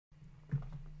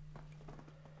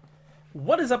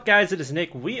What is up, guys? It is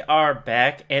Nick. We are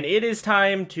back, and it is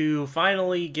time to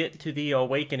finally get to the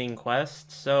Awakening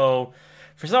quest. So,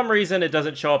 for some reason, it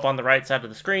doesn't show up on the right side of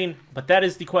the screen, but that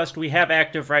is the quest we have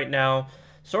active right now.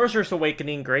 Sorceress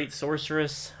Awakening, Great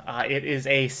Sorceress. It is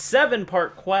a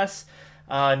 7-part quest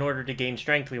in order to gain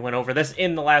strength. We went over this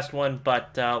in the last one,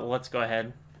 but let's go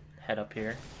ahead, head up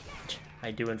here.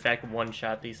 I do, in fact,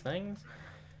 one-shot these things.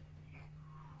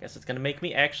 Guess it's going to make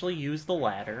me actually use the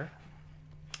ladder.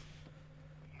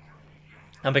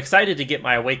 I'm excited to get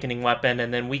my Awakening weapon,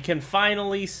 and then we can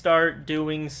finally start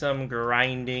doing some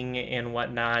grinding and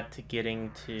whatnot to getting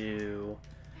to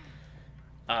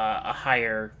a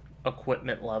higher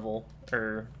equipment level,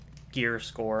 or gear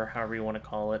score, however you want to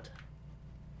call it.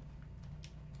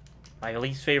 My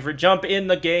least favorite jump in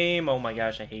the game. Oh my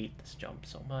gosh, I hate this jump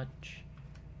so much.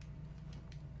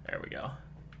 There we go.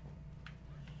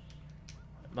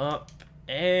 I'm up,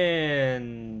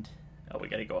 and... oh, we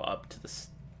gotta go up to the...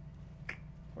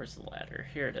 where's the ladder?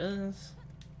 Here it is.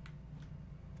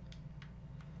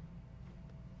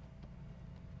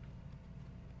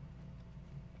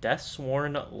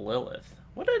 Deathsworn Lilith.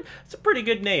 It's a pretty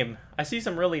good name. I see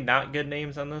some really not good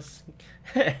names on this.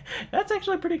 That's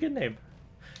actually a pretty good name.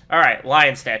 Alright,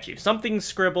 lion statue. Something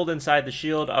scribbled inside the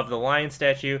shield of the lion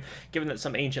statue, given that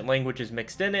some ancient language is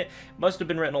mixed in it. Must have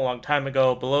been written a long time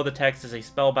ago. Below the text is a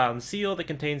spellbound seal that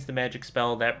contains the magic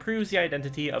spell that proves the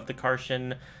identity of the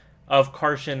Karshan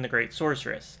the Great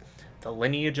Sorceress. The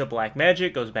lineage of black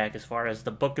magic goes back as far as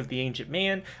the Book of the Ancient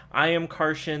Man. I am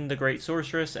Karshan the Great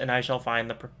Sorceress, and I shall find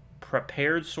the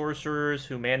prepared sorcerers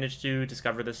who managed to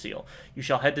discover the seal. You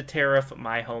shall head to Tariff,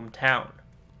 my hometown.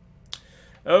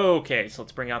 Okay, so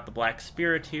let's bring out the Black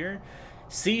Spirit here.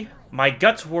 See, my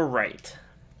guts were right.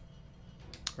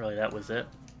 Really, that was it.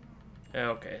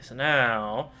 Okay, so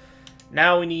now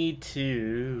we need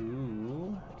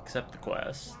to accept the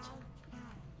quest.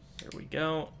 Here we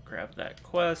go. Grab that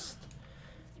quest.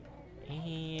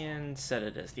 And set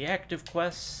it as the active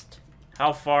quest.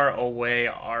 How far away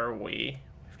are we? We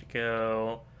have to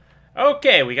go...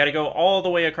 okay, we got to go all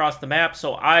the way across the map,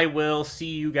 so I will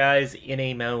see you guys in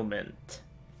a moment.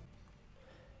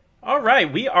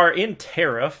 Alright, we are in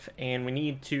Tariff, and we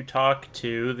need to talk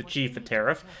to the Chief of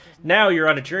Tariff. Now you're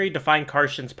on a journey to find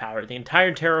Karshan's power. The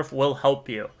entire Tariff will help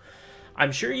you.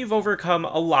 I'm sure you've overcome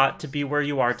a lot to be where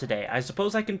you are today. I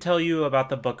suppose I can tell you about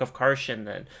the Book of Karshan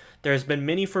then. There has been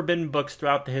many forbidden books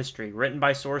throughout the history, written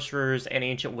by sorcerers and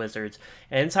ancient wizards,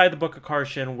 and inside the Book of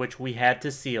Karshan, which we had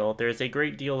to seal, there is a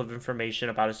great deal of information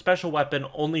about a special weapon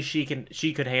only she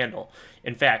could handle.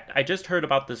 In fact, I just heard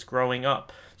about this growing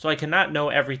up, so I cannot know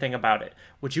everything about it.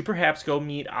 Would you perhaps go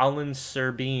meet Alan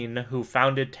Serbine, who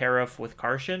founded Tariff with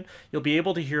Karshan? You'll be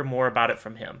able to hear more about it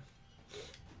from him.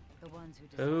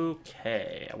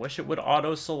 Okay, I wish it would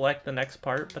auto-select the next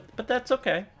part, but that's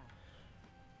okay.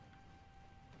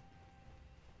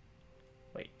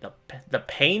 Wait, the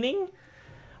painting?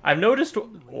 I've noticed...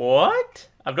 what?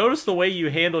 I've noticed the way you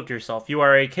handled yourself. You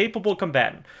are a capable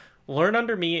combatant. Learn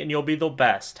under me and you'll be the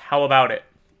best. How about it?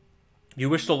 You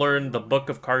wish to learn the Book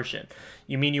of Karshan.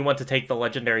 You mean you want to take the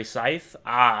legendary scythe?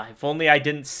 Ah, if only I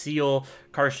didn't seal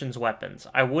Karshan's weapons.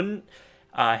 I wouldn't...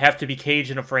 have to be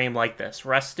caged in a frame like this,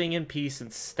 resting in peace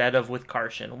instead of with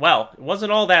Karshan. Well, it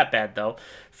wasn't all that bad, though,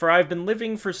 for I've been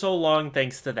living for so long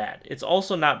thanks to that. It's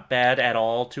also not bad at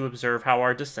all to observe how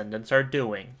our descendants are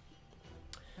doing.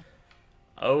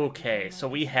 Okay, so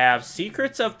we have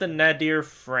Secrets of the Nadir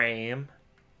Frame.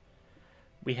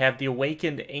 We have the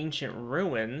Awakened Ancient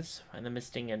Ruins, Find the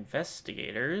Missing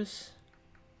Investigators.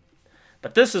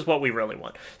 But this is what we really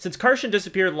want. Since Karshan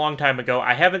disappeared a long time ago,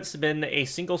 I haven't been a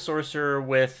single sorcerer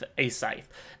with a scythe.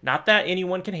 Not that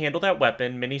anyone can handle that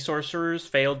weapon. Many sorcerers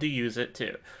failed to use it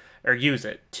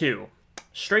too.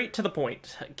 Straight to the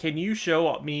point. Can you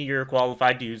show me you're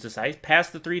qualified to use the scythe? Pass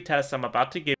the 3 tests I'm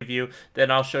about to give you, then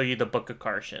I'll show you the Book of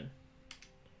Karshan.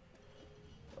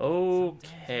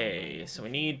 Okay, so we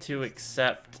need to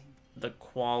accept the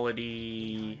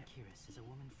quality...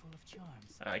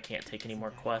 I can't take any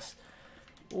more quests.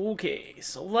 Okay,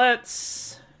 so let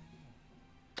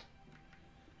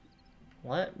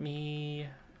me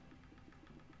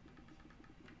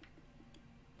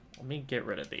get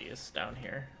rid of these down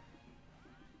here.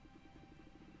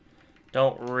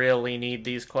 Don't really need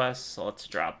these quests, so let's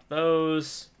drop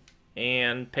those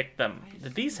and pick them.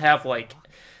 Did these have like,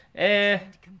 it's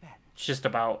just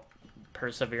about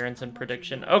perseverance and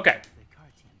prediction. Okay,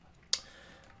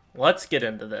 let's get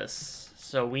into this.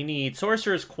 So we need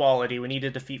Sorcerer's Quality. We need to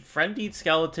defeat Frenzied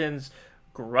Skeletons,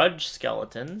 Grudge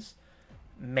Skeletons,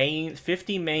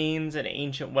 50 mains and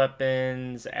ancient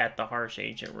weapons at the Harsh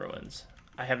Ancient Ruins.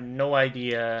 I have no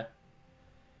idea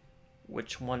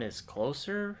which one is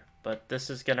closer, but this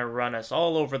is going to run us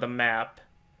all over the map.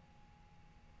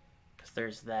 Because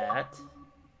there's that.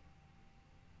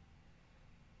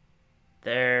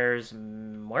 There's...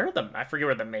 where are the... I forget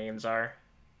where the mains are.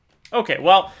 Okay,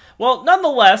 well,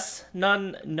 nonetheless,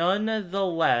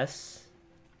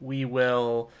 we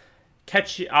will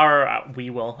catch you...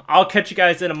 I'll catch you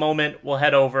guys in a moment. We'll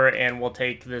head over and we'll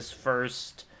take this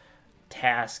first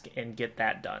task and get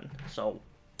that done. So,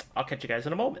 I'll catch you guys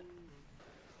in a moment.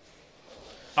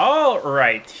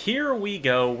 Alright, here we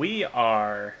go. We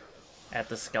are at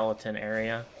the skeleton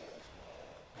area.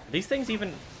 These things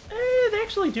even... they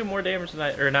actually do more damage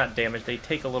than or not damage, they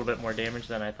take a little bit more damage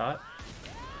than I thought.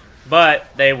 But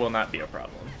they will not be a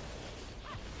problem.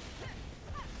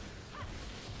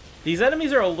 These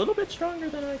enemies are a little bit stronger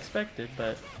than I expected,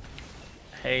 but...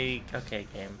 hey, okay,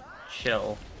 game.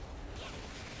 Chill.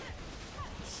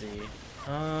 Let's see.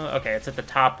 Okay, it's at the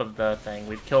top of the thing.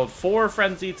 We've killed 4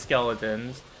 frenzied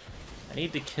skeletons. I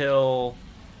need to kill...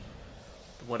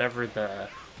 whatever the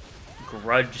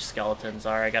grudge skeletons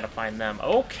are. I gotta find them.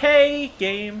 Okay,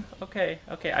 game. Okay,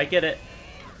 I get it.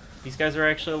 These guys are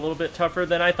actually a little bit tougher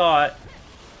than I thought.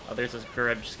 Oh, there's this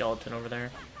grudge skeleton over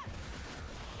there.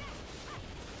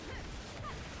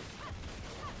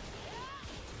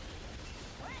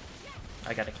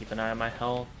 I gotta keep an eye on my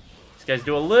health. These guys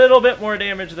do a little bit more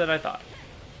damage than I thought.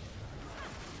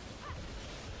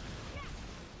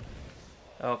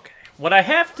 Okay. What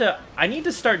I need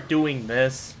to start doing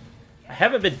this. I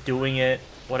haven't been doing it.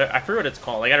 I forget what it's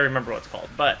called. I gotta remember what it's called.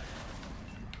 But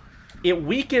it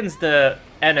weakens the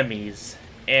enemies,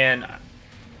 and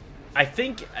I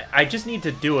think I just need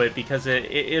to do it because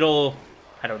it'll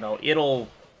I don't know, it'll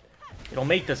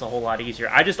make this a whole lot easier.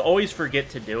 I just always forget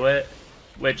to do it,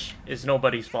 which is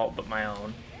nobody's fault but my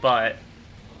own. But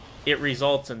it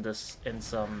results in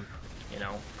some, you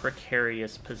know,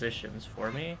 precarious positions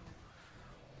for me.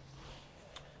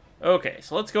 Okay,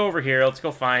 so let's go over here. Let's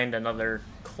go find another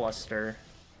cluster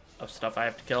of stuff I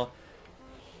have to kill.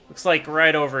 Looks like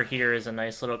right over here is a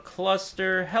nice little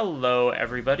cluster. Hello,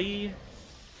 everybody.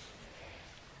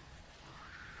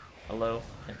 Hello.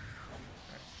 Do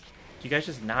you guys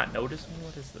just not notice me?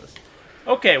 What is this?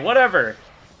 Okay, whatever.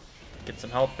 Get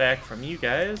some health back from you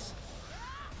guys.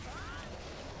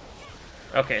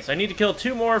 Okay, so I need to kill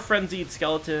 2 more frenzied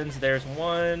skeletons. There's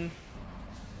one.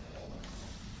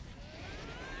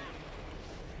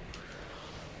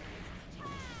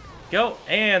 Go,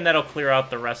 and that'll clear out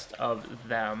the rest of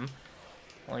them.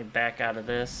 Let me back out of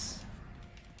this.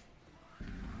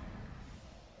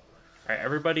 Alright,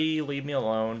 everybody leave me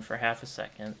alone for half a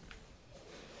second.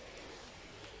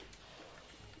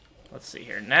 Let's see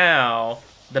here. Now,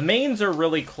 the mains are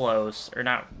really close. Or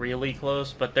not really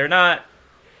close, but they're not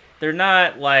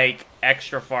like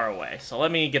extra far away. So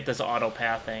let me get this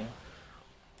auto-pathing.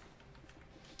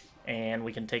 And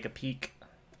we can take a peek.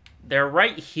 They're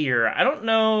right here. I don't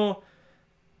know.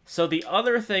 So the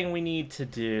other thing we need to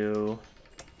do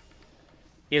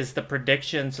is the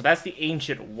prediction. So that's the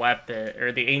ancient weapon,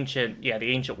 or the ancient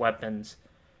weapons.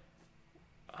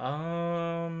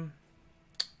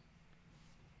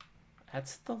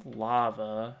 That's the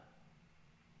lava.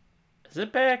 Is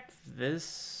it back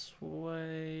this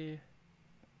way?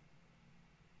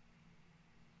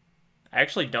 I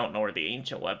actually don't know where the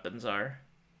ancient weapons are.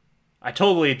 I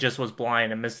totally just was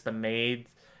blind and missed the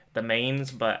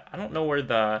mains, but I don't know where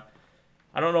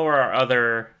our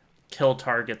other kill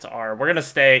targets are. We're gonna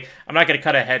stay. I'm not gonna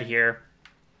cut ahead here.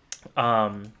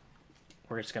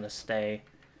 We're just gonna stay.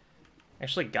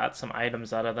 Actually got some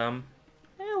items out of them.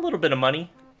 A little bit of money.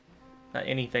 Not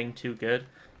anything too good.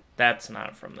 That's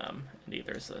not from them.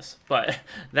 Neither is this. But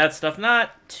that stuff,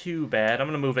 not too bad. I'm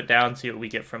gonna move it down, see what we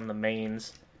get from the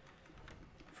mains.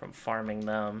 From farming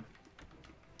them.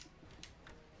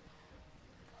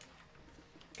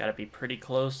 Gotta be pretty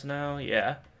close now,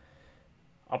 yeah.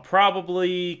 I'll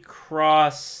probably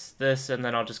cross this and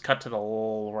then I'll just cut to the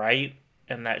right,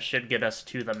 and that should get us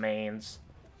to the mains.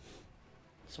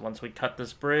 So once we cut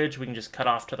this bridge, we can just cut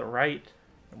off to the right,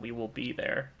 and we will be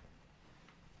there.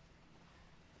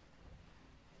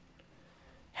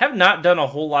 Have not done a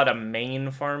whole lot of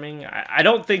main farming. I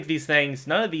don't think these things,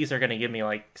 none of these are going to give me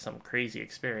like some crazy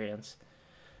experience.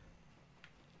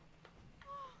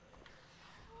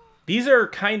 These are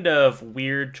kind of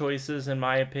weird choices, in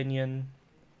my opinion,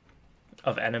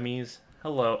 of enemies.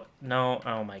 Hello. No.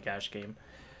 Oh my gosh, game.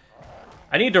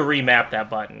 I need to remap that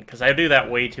button, because I do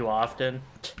that way too often,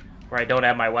 where I don't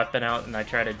have my weapon out, and I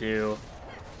tried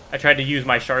to use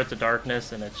my shards of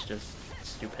darkness, and it's just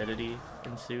stupidity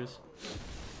ensues.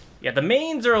 Yeah, the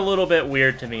mains are a little bit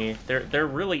weird to me. They're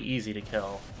really easy to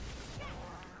kill.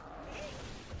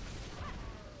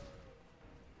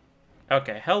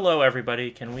 Okay, hello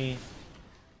everybody. Can we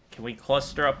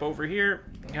cluster up over here?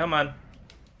 Come on.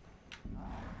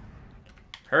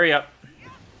 Hurry up.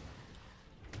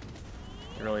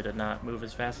 He really did not move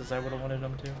as fast as I would have wanted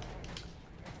him to. There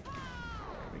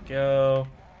we go.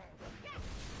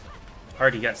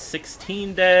 Already got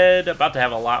 16 dead. About to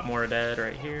have a lot more dead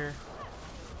right here.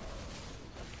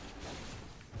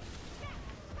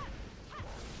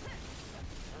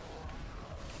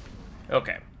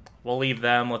 Okay, we'll leave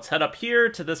them. Let's head up here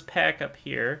to this pack up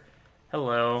here.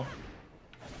 Hello.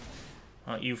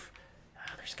 Oh,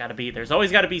 there's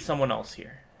always got to be someone else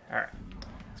here. All right,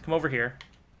 let's come over here.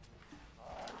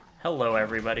 Hello,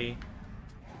 everybody.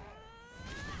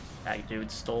 That dude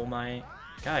stole my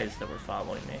guys that were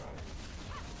following me.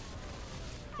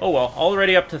 Oh well,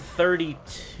 already up to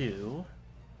 32.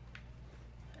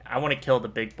 I want to kill the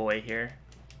big boy here.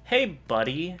 Hey,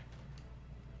 buddy.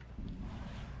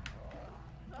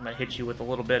 I'm gonna hit you with a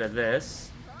little bit of this.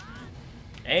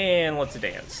 And let's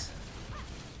dance.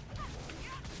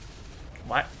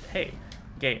 What? Hey,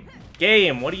 game.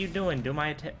 Game, what are you doing? Do my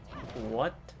attack.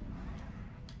 What?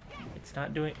 It's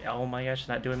not doing... Oh my gosh, it's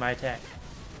not doing my attack.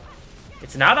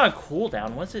 It's not on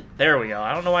cooldown, was it? There we go.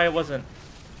 I don't know why it wasn't...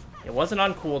 It wasn't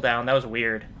on cooldown. That was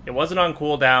weird. It wasn't on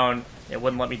cooldown. It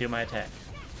wouldn't let me do my attack.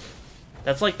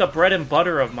 That's like the bread and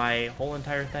butter of my whole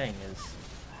entire thing is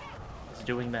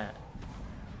doing that.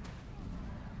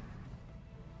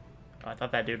 Oh, I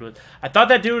thought that dude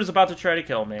was about to try to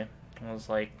kill me. I was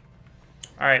like,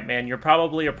 alright, man, you're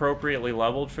probably appropriately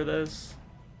leveled for this.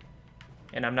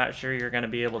 And I'm not sure you're going to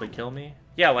be able to kill me.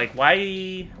 Yeah, like, why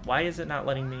is it not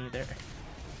letting me there?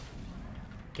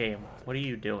 Game, what are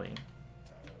you doing?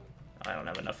 I don't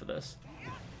have enough of this.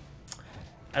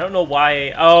 I don't know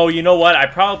why... Oh, you know what? I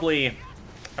probably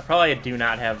do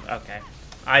not have... Okay.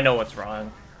 I know what's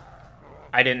wrong.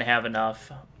 I didn't have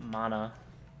enough mana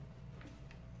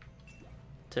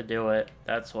to do it.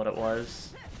 That's what it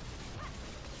was.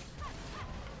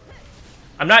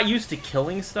 I'm not used to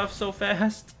killing stuff so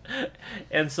fast.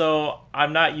 And so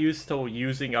I'm not used to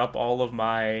using up all of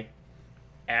my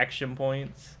action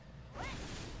points.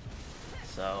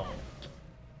 So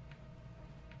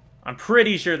I'm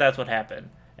pretty sure that's what happened.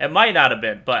 It might not have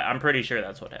been, but I'm pretty sure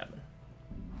that's what happened.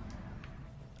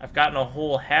 I've gotten a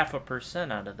whole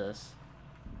 0.5% out of this.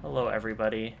 Hello,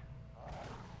 everybody.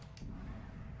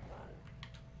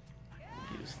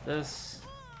 Use this.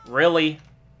 Really?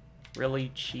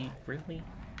 Really cheap? Really?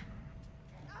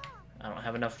 I don't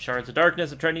have enough shards of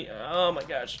darkness. I'm trying to... Oh my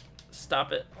gosh.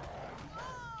 Stop it.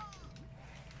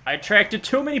 I attracted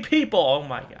too many people. Oh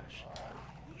my gosh.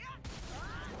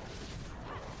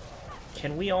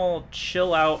 Can we all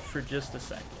chill out for just a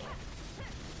second?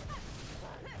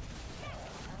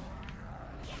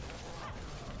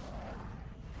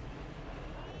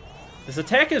 This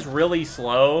attack is really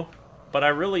slow, but I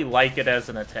really like it as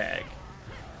an attack.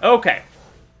 Okay.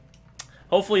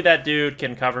 Hopefully that dude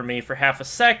can cover me for half a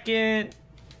second.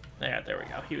 Yeah, there we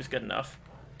go. He was good enough.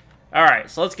 Alright,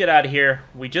 so let's get out of here.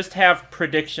 We just have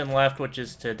prediction left, which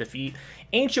is to defeat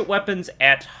ancient weapons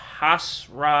at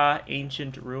Hasra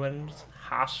Ancient Ruins.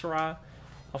 Hasra?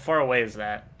 How far away is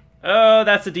that? Oh,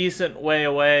 that's a decent way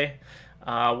away.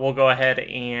 We'll go ahead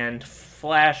and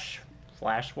fast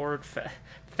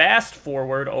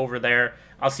forward over there.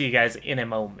 I'll see you guys in a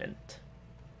moment.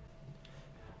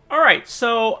 Alright,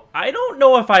 so I don't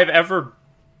know if I've ever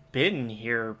been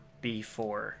here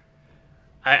before.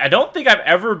 I don't think I've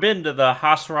ever been to the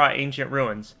Hasra Ancient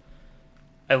Ruins.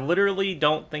 I literally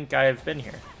don't think I've been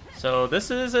here. So this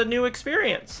is a new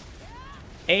experience.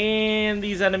 And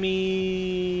these enemies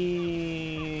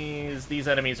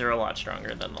are a lot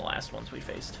stronger than the last ones we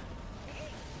faced.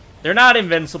 They're not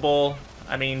invincible.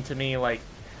 I mean, to me, like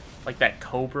that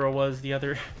Cobra was the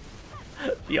other...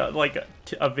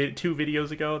 two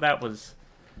videos ago. That was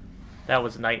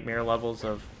nightmare levels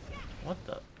of... What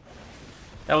the...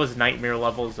 That was nightmare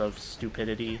levels of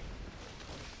stupidity.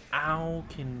 Ow,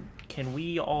 can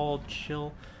we all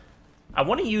chill? I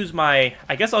want to use my...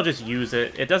 I guess I'll just use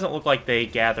it. It doesn't look like they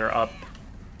gather up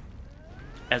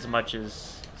as much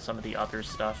as some of the other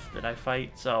stuff that I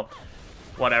fight, so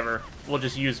whatever. We'll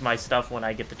just use my stuff when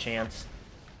I get the chance.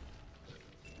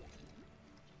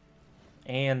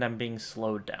 And I'm being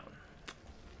slowed down.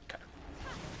 Okay.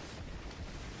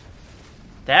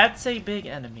 That's a big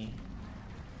enemy.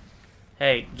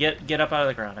 Hey, get up out of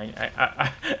the ground.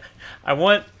 I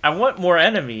want more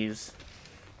enemies.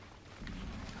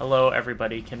 Hello,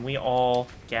 everybody. Can we all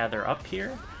gather up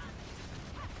here?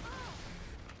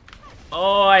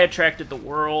 Oh, I attracted the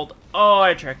world. Oh, I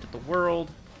attracted the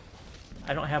world.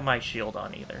 I don't have my shield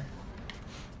on either.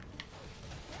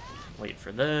 Wait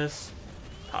for this.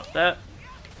 Pop that.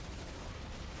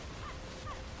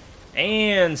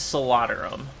 And slaughter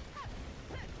him.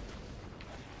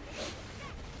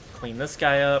 Clean this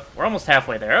guy up. We're almost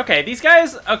halfway there. Okay, these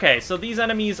guys... Okay, so these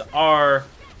enemies are...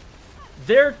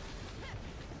 They're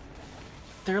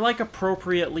like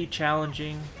appropriately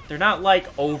challenging. They're not like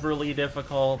overly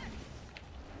difficult.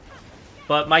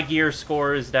 But my gear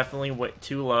score is definitely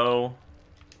too low.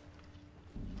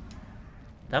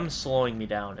 Them slowing me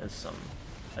down is some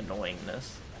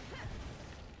annoyingness.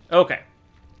 Okay.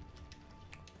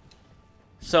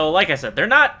 So, like I said, they're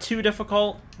not too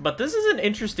difficult, but this is an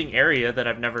interesting area that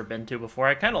I've never been to before.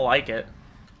 I kind of like it.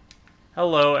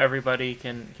 Hello, everybody.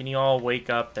 Can you all wake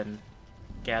up and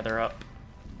gather up?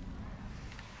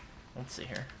 Let's see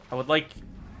here. I would like...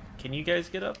 Can you guys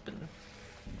get up? And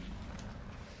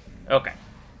okay.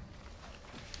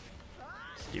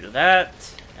 Let's do that,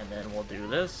 and then we'll do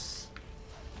this.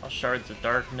 All shards of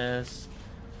darkness.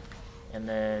 And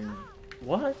then...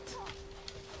 What?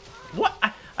 What?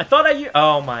 I thought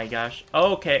oh my gosh.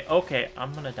 Okay, okay.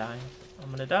 I'm gonna die. I'm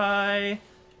gonna die.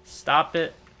 Stop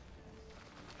it.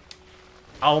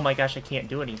 Oh my gosh, I can't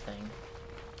do anything.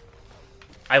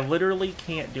 I literally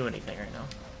can't do anything right now.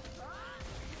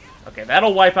 Okay,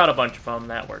 that'll wipe out a bunch of them.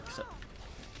 That works.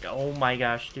 Oh my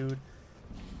gosh, dude.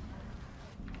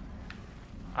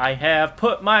 I have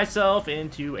put myself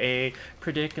into a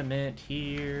predicament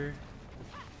here.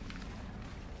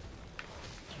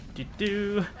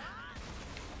 Do.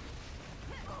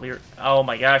 Clear. Oh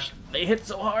my gosh, they hit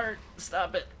so hard.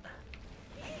 Stop it.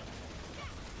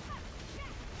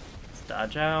 Let's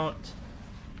dodge out.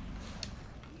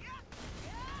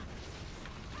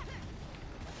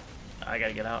 I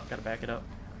gotta get out. Gotta back it up.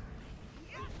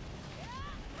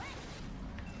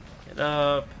 Get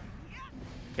up.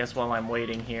 Guess while I'm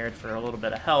waiting here for a little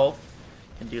bit of health,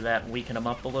 can do that and weaken them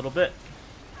up a little bit.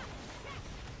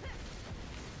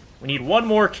 We need one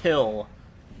more kill.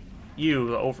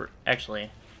 You over...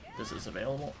 Actually, this is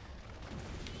available.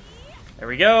 There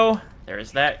we go. There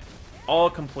is that. All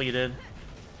completed.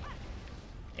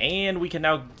 And we can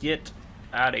now get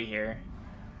out of here.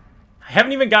 I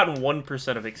haven't even gotten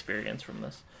 1% of experience from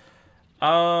this.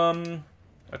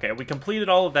 Okay, we completed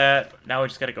all of that. Now we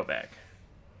just gotta go back.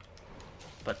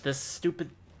 But this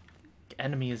stupid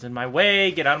enemy is in my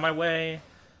way. Get out of my way.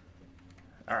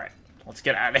 Alright. Let's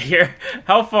get out of here.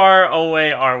 How far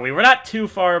away are we? We're not too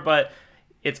far, but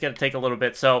it's going to take a little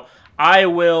bit. So I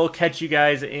will catch you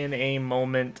guys in a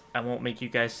moment. I won't make you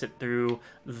guys sit through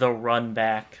the run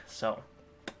back. So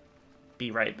be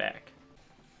right back.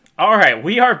 All right,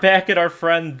 we are back at our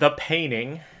friend the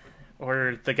painting,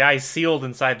 or the guy sealed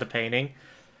inside the painting.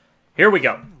 Here we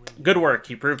go. Good work.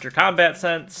 You proved your combat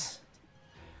sense.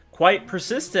 Quite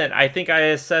persistent. I think I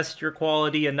assessed your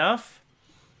quality enough.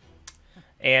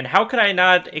 And how could I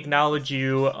not acknowledge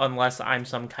you unless I'm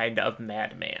some kind of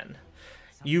madman?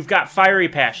 You've got fiery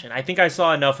passion. I think I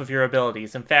saw enough of your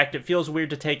abilities. In fact, it feels weird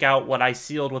to take out what I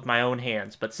sealed with my own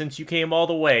hands. But since you came all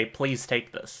the way, please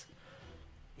take this.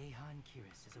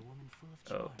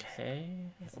 Okay.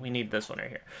 We need this one right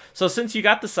here. So since you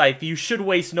got the scythe, you should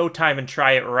waste no time and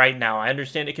try it right now. I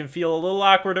understand it can feel a little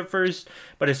awkward at first,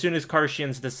 but as a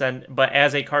Kartian's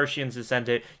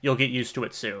descendant, you'll get used to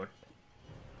it soon.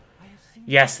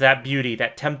 Yes, that beauty,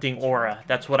 that tempting aura.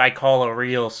 That's what I call a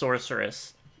real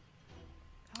sorceress.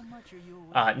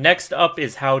 Next up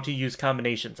is how to use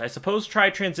combinations. I suppose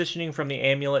try transitioning from the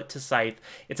amulet to scythe.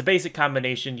 It's a basic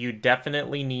combination. You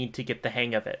definitely need to get the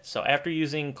hang of it. So after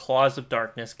using Claws of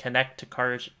Darkness, connect to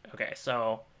Okay,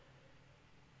 so...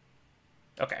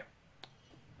 Okay.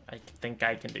 I think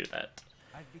I can do that.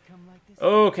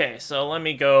 Okay, so let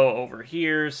me go over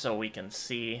here so we can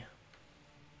see...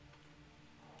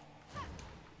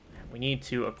 We need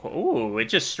to... Ooh, it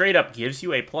just straight up gives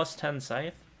you a +10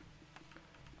 scythe.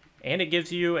 And it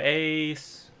gives you a...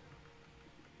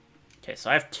 Okay,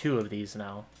 so I have 2 of these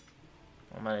now.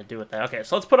 What am I going to do with that? Okay,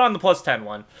 so let's put on the +10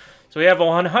 one. So we have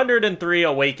 103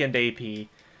 awakened AP.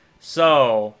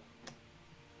 So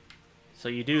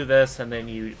you do this, and then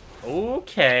you...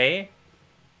 Okay.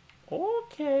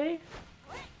 Okay.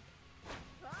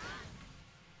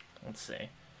 Let's see.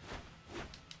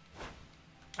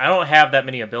 I don't have that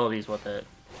many abilities with it.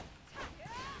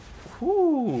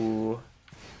 Ooh.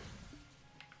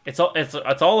 It's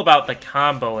all about the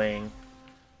comboing.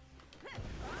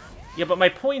 Yeah, but my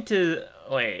point is...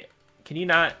 Wait, can you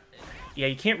not... Yeah,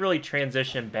 you can't really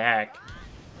transition back.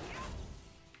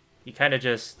 You kind of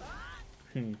just...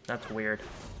 that's weird.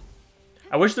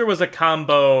 I wish there was a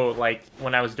combo, like,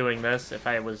 when I was doing this, if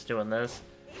I was doing this,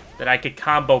 that I could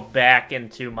combo back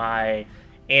into my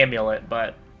amulet,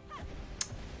 but...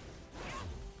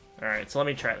 Alright, so let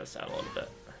me try this out a little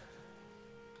bit.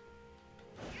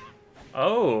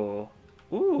 Oh.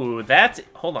 Ooh, that's...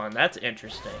 Hold on, that's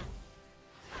interesting.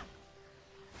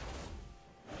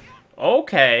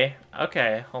 Okay.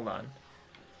 Okay, hold on.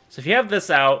 So if you have this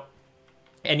out,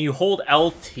 and you hold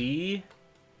LT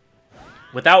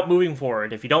without moving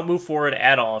forward, if you don't move forward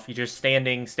at all, if you're just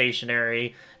standing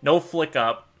stationary, no flick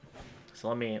up. So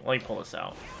let me pull this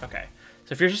out. Okay.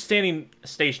 So if you're just standing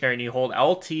stationary and you hold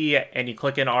LT and you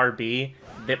click in RB,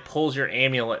 that pulls your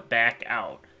amulet back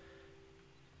out.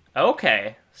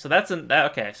 Okay. So that's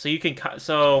okay. So you can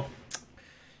so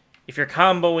if you're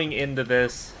comboing into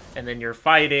this and then you're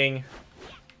fighting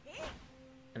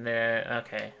and then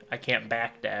okay, I can't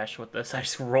backdash with this. I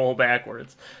just roll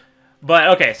backwards. But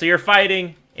okay, so you're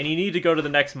fighting and you need to go to the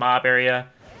next mob area.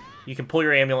 You can pull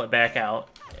your amulet back out.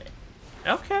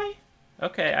 Okay.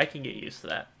 Okay, I can get used to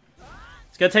that.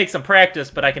 It's going to take some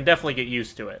practice, but I can definitely get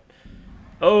used to it.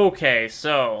 Okay,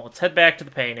 so let's head back to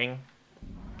the painting.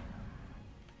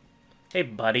 Hey,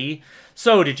 buddy.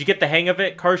 So, did you get the hang of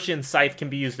it? Karshian's Scythe can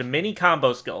be used in many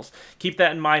combo skills. Keep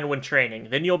that in mind when training.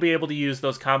 Then you'll be able to use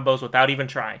those combos without even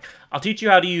trying. I'll teach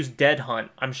you how to use Dead Hunt.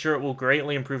 I'm sure it will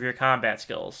greatly improve your combat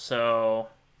skills. So...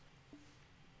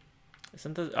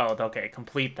 Isn't this... Oh, okay.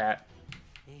 Complete that.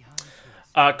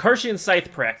 Karshian Scythe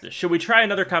practice. Should we try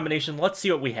another combination? Let's see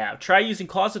what we have. Try using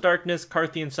Claws of Darkness,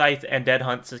 Karthian Scythe, and Dead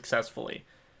Hunt successfully.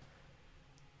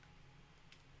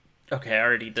 Okay, I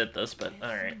already did this, but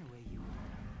alright.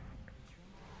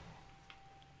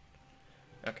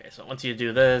 Okay, so once you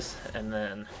do this, and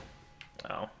then...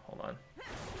 Oh, hold on.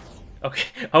 Okay,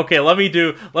 okay, let me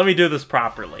do this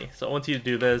properly. So once you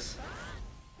do this...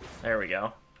 There we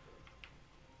go.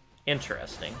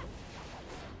 Interesting.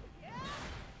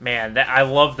 Man, I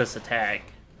love this attack.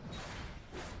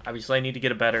 Obviously, I need to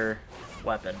get a better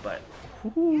weapon, but...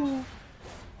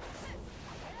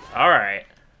 Alright.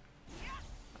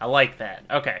 I like that.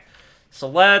 Okay. So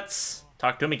let's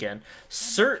talk to him again.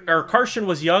 Karshian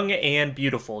was young and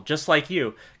beautiful, just like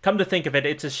you. Come to think of it,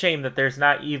 it's a shame that there's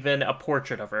not even a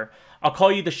portrait of her. I'll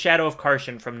call you the Shadow of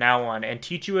Karshian from now on, and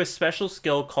teach you a special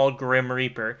skill called Grim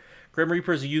Reaper. Grim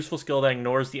Reaper is a useful skill that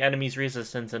ignores the enemy's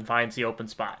resistance and finds the open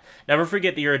spot. Never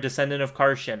forget that you're a descendant of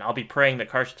Karshian. I'll be praying that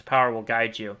Karshian's power will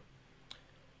guide you.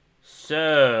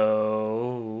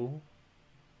 So...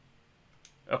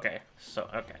 Okay. So,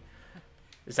 okay.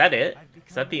 Is that it?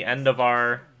 Is that the end of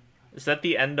our... Is that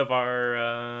the end of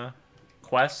our,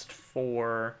 quest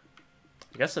for...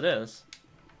 I guess it is.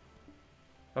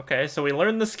 Okay, so we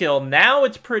learned the skill. Now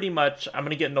it's pretty much... I'm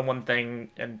gonna get into one thing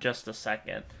in just a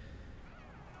second.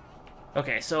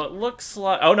 Okay, so it looks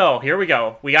like... Oh, no, here we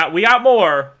go. We got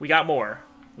more. We got more.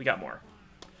 We got more.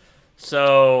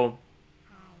 So,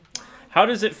 how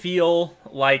does it feel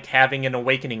like having an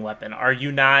awakening weapon? Are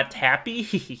you not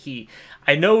happy?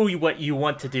 I know what you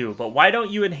want to do, but why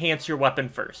don't you enhance your weapon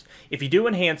first? If you do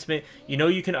enhancement, you know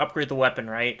you can upgrade the weapon,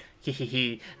 right?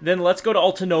 Then let's go to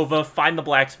Altanova, find the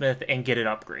blacksmith, and get it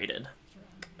upgraded.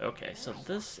 Okay, so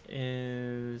this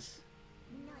is...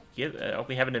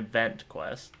 we have an event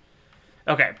quest.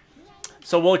 Okay,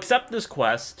 so we'll accept this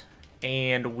quest,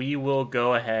 and we will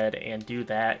go ahead and do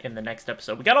that in the next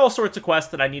episode. We got all sorts of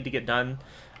quests that I need to get done.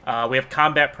 We have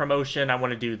combat promotion. I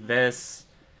want to do this,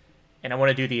 and I want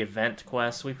to do the event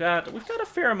quest. We've got a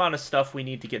fair amount of stuff we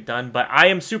need to get done, but I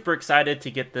am super excited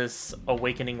to get this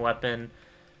awakening weapon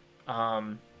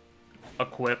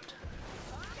equipped.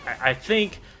 I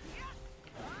think,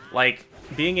 like,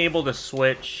 being able to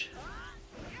switch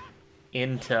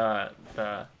into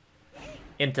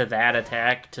that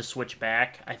attack to switch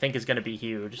back, I think is going to be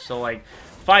huge. So, like,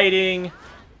 fighting...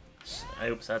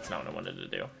 Oops, that's not what I wanted to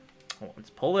do.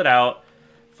 Let's pull it out.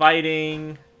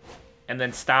 Fighting, and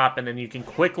then stop, and then you can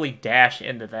quickly dash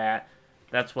into that.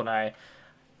 That's what I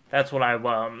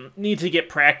need to get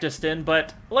practiced in,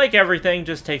 but like everything,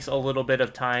 just takes a little bit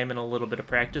of time and a little bit of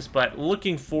practice, but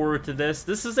looking forward to this.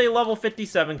 This is a level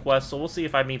 57 quest, so we'll see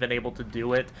if I'm even able to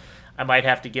do it. I might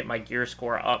have to get my gear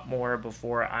score up more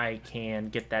before I can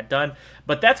get that done.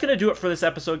 But that's going to do it for this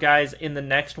episode, guys. In the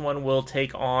next one, we'll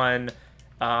take on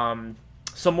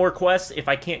some more quests. If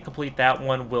I can't complete that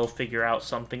one, we'll figure out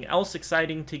something else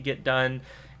exciting to get done.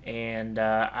 And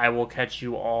I will catch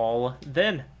you all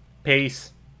then.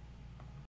 Peace.